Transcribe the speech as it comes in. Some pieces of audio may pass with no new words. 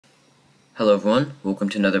Hello everyone, welcome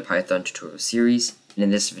to another Python tutorial series, and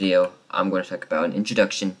in this video I'm going to talk about an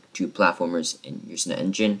introduction to platformers in Ursina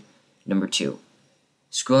Engine number 2,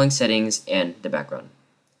 scrolling settings and the background.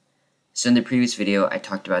 So in the previous video I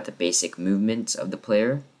talked about the basic movements of the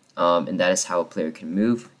player, and that is how a player can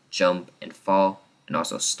move, jump, and fall, and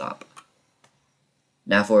also stop.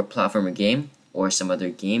 Now for a platformer game or some other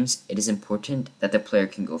games, it is important that the player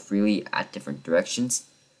can go freely at different directions,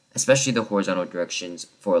 especially the horizontal directions,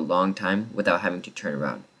 for a long time without having to turn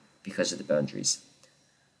around because of the boundaries.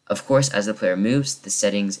 Of course, as the player moves, the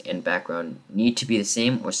settings and background need to be the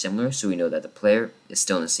same or similar so we know that the player is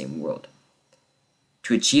still in the same world.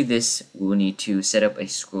 To achieve this, we will need to set up a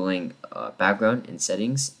scrolling background in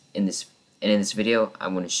settings. In this video,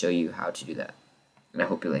 I'm going to show you how to do that, and I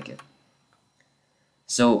hope you like it.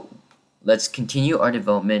 So let's continue our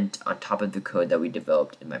development on top of the code that we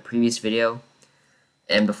developed in my previous video.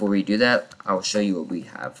 And before we do that, I'll show you what we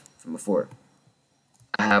have from before.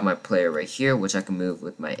 I have my player right here, which I can move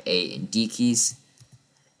with my A and D keys.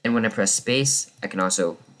 And when I press space, I can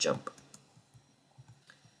also jump.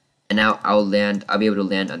 And now I'll be able to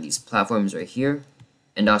land on these platforms right here,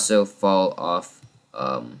 and also fall off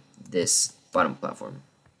this bottom platform.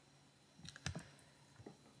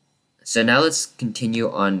 So now let's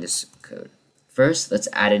continue on this code. First, let's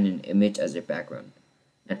add in an image as a background.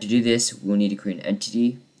 Now to do this, we'll need to create an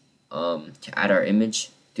entity to add our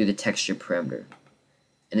image through the texture parameter.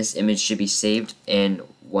 And this image should be saved in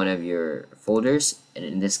one of your folders, and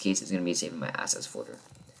in this case it's going to be saved in my assets folder.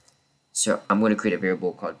 So I'm going to create a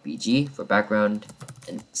variable called bg for background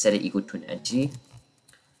and set it equal to an entity.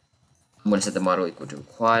 I'm going to set the model equal to a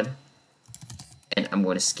quad, and I'm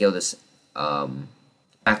going to scale this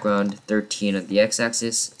background 13 on the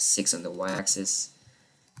x-axis, 6 on the y-axis,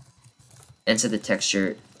 and set the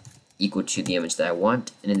texture equal to the image that I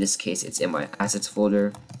want, and in this case it's in my assets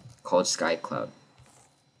folder called sky cloud.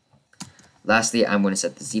 Lastly, I'm going to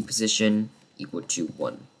set the z position equal to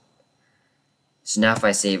 1. So now if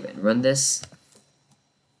I save and run this,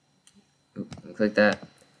 click that,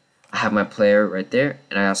 I have my player right there,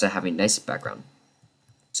 and I also have a nice background.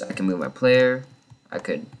 So I can move my player, I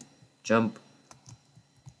could jump,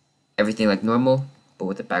 everything like normal, but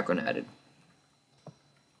with the background added.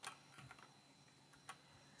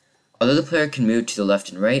 Although the player can move to the left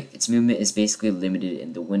and right, its movement is basically limited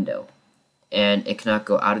in the window, and it cannot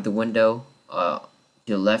go out of the window to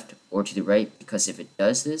the left or to the right, because if it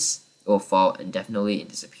does this, it will fall indefinitely and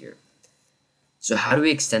disappear. So how do we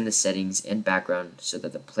extend the settings and background so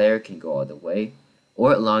that the player can go all the way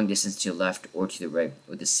or a long distance to the left or to the right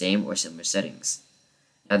with the same or similar settings?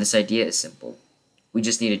 Now this idea is simple. We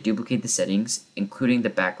just need to duplicate the settings, including the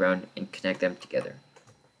background, and connect them together.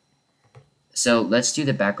 So let's do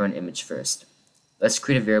the background image first. Let's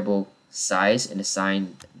create a variable size and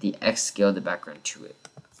assign the x scale of the background to it.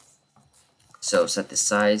 So set the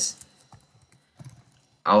size.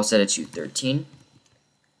 I'll set it to 13.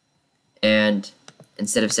 And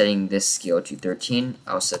instead of setting this scale to 13,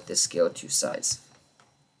 I'll set this scale to size.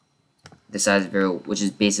 The size variable, which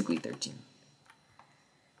is basically 13.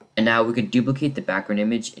 And now we could duplicate the background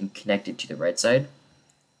image and connect it to the right side,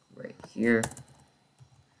 right here.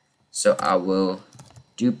 So I will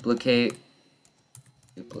duplicate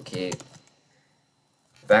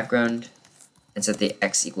background and set the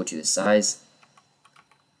x equal to the size.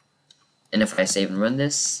 And if I save and run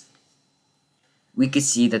this, we can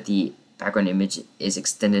see that the background image is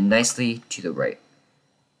extended nicely to the right.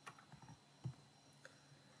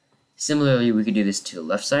 Similarly, we could do this to the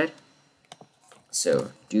left side.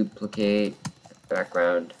 So duplicate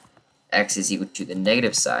background, x is equal to the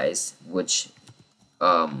negative size, which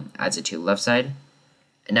adds it to the left side,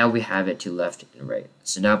 and now we have it to left and right.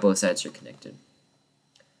 So now both sides are connected.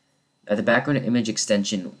 Now the background image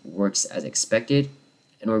extension works as expected,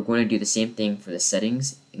 and we're going to do the same thing for the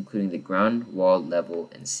settings, including the ground, wall,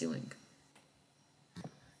 level, and ceiling.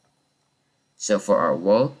 So for our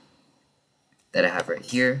wall that I have right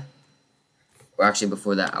here, or actually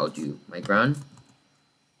before that I'll do my ground.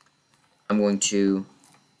 I'm going to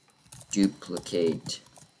duplicate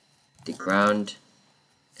the ground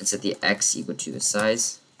and set the x equal to the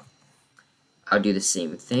size. I'll do the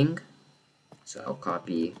same thing. So I'll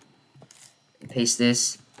copy and paste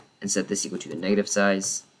this and set this equal to the negative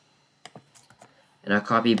size. And I'll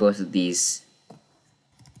copy both of these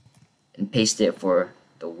and paste it for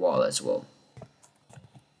the wall as well.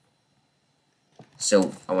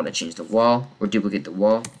 So I want to change the wall or duplicate the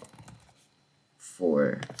wall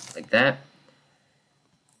for like that.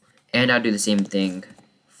 And I'll do the same thing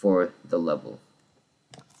for the level.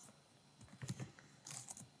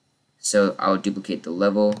 So I'll duplicate the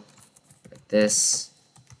level like this,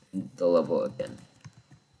 the level again.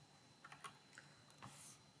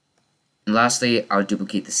 And lastly, I'll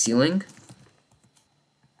duplicate the ceiling.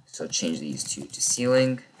 So change these two to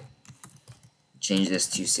ceiling. Change this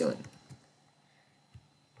to ceiling.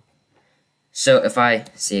 So if I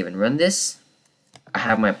save and run this, I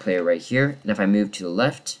have my player right here, and if I move to the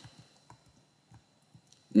left,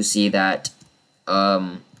 you'll see that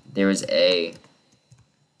the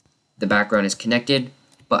background is connected,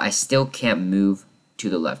 but I still can't move to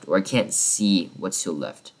the left, or I can't see what's to the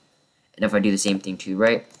left. And if I do the same thing to the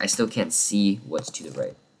right, I still can't see what's to the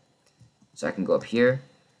right. So I can go up here,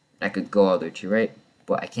 and I could go all the way to the right,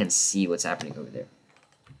 but I can't see what's happening over there.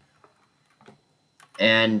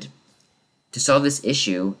 And to solve this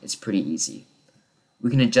issue, it's pretty easy. We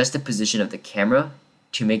can adjust the position of the camera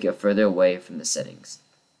to make it further away from the settings.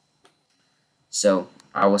 So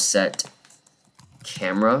I will set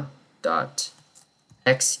camera dot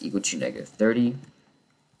x equal to -30.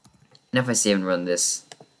 And if I save and run this,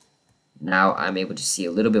 now I'm able to see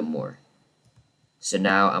a little bit more. So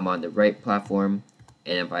now I'm on the right platform,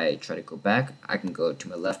 and if I try to go back, I can go to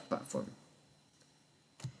my left platform.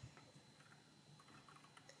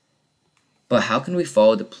 But how can we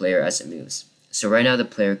follow the player as it moves? So right now the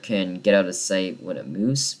player can get out of sight when it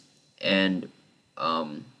moves, and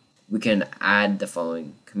we can add the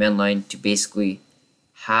following command line to basically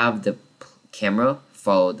have the camera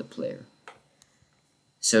follow the player.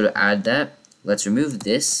 So to add that, let's remove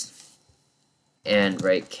this and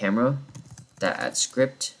write camera.add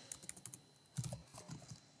script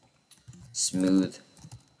smooth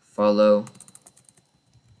follow.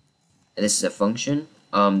 And this is a function.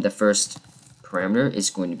 The first parameter is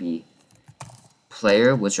going to be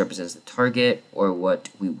player, which represents the target or what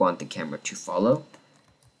we want the camera to follow.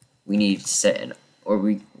 We need to set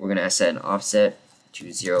we're going to set an offset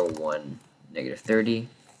to 0, 1, -30,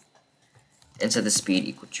 and set the speed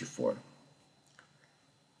equal to 4.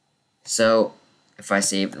 So if I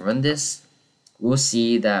save and run this, we'll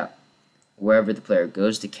see that wherever the player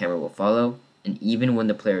goes, the camera will follow, and even when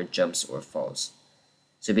the player jumps or falls.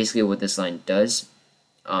 So basically what this line does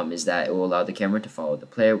is that it will allow the camera to follow the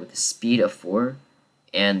player with the speed of 4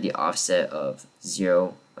 and the offset of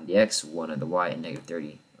 0 on the x, 1 on the y, and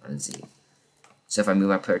 -30 on the z. So if I move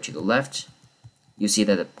my player to the left, you see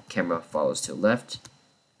that the camera follows to the left.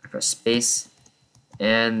 I press space,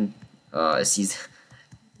 and it sees,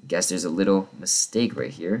 I guess there's a little mistake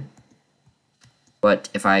right here. But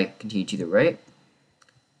if I continue to the right,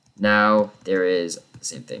 now there is the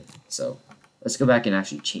same thing. So let's go back and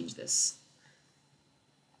actually change this.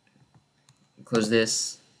 Close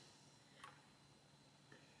this.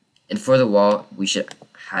 And for the wall, we should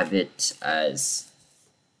have it as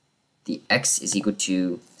the x is equal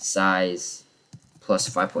to size plus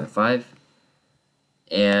 5.5,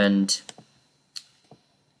 and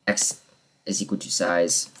x is equal to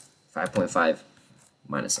size 5.5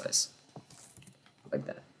 minus size, like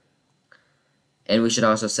that. And we should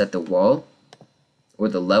also set the wall, or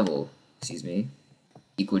the level, excuse me,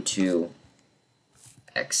 equal to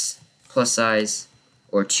x plus size,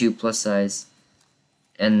 or 2 plus size,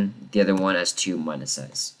 and the other one as 2 minus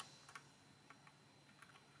size.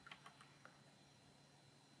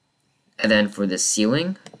 And then for the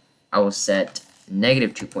ceiling, I will set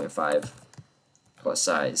 -2.5 plus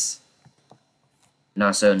size, and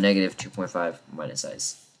also -2.5 minus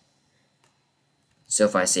size. So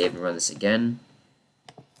if I save and run this again,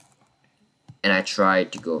 and I try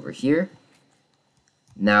to go over here,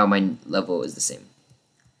 now my level is the same.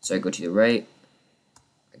 So I go to the right,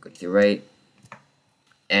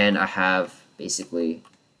 and I have basically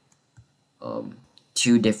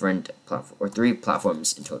 2 different platforms, or 3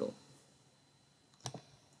 platforms in total.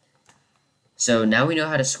 So now we know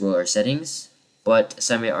how to scroll our settings, but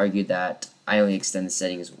some may argue that I only extend the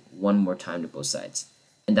settings one more time to both sides,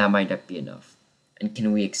 and that might not be enough. And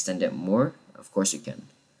can we extend it more? Of course we can.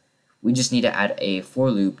 We just need to add a for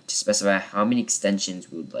loop to specify how many extensions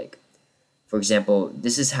we would like. For example,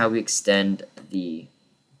 this is how we extend the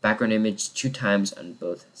background image 2 times on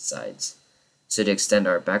both sides. So to extend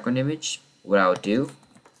our background image, what I'll do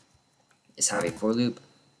is have a for loop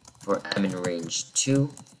for m in range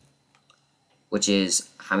 2, which is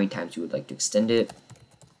how many times you would like to extend it.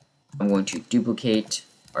 I'm going to duplicate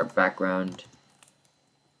our background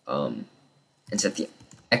and set the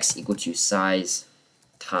x equal to size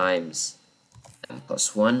times m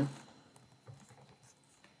plus 1.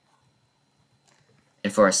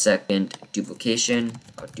 And for our second duplication,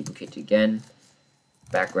 I'll duplicate it again,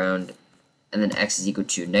 background, and then x is equal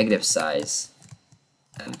to negative size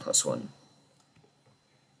m plus 1.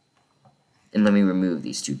 And let me remove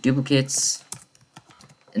these 2 duplicates.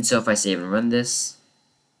 And so if I save and run this,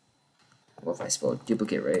 What if I spell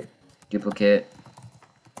duplicate right? Duplicate.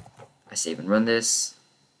 I save and run this.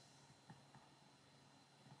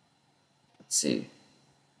 Let's see.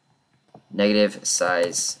 Negative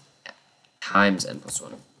size times n plus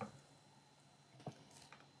 1.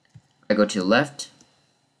 I go to the left,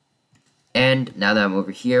 and now that I'm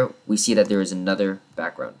over here, we see that there is another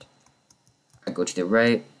background. I go to the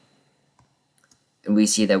right, and we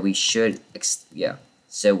see that we should,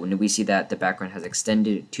 so when we see that the background has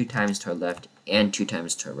extended 2 times to our left and 2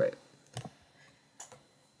 times to our right.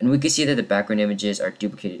 And we can see that the background images are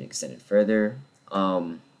duplicated and extended further.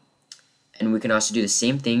 And we can also do the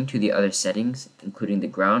same thing to the other settings, including the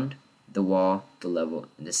ground, the wall, the level,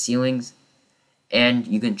 and the ceilings. And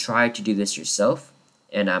you can try to do this yourself,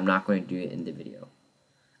 and I'm not going to do it in the video.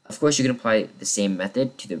 Of course, you can apply the same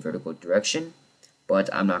method to the vertical direction, but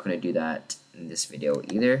I'm not going to do that in this video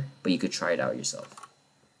either, but you could try it out yourself.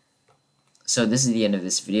 So this is the end of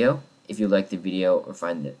this video. If you like the video or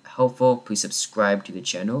find it helpful, please subscribe to the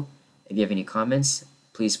channel. If you have any comments,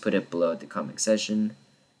 please put it below the comment section.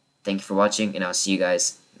 Thank you for watching, and I'll see you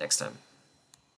guys next time.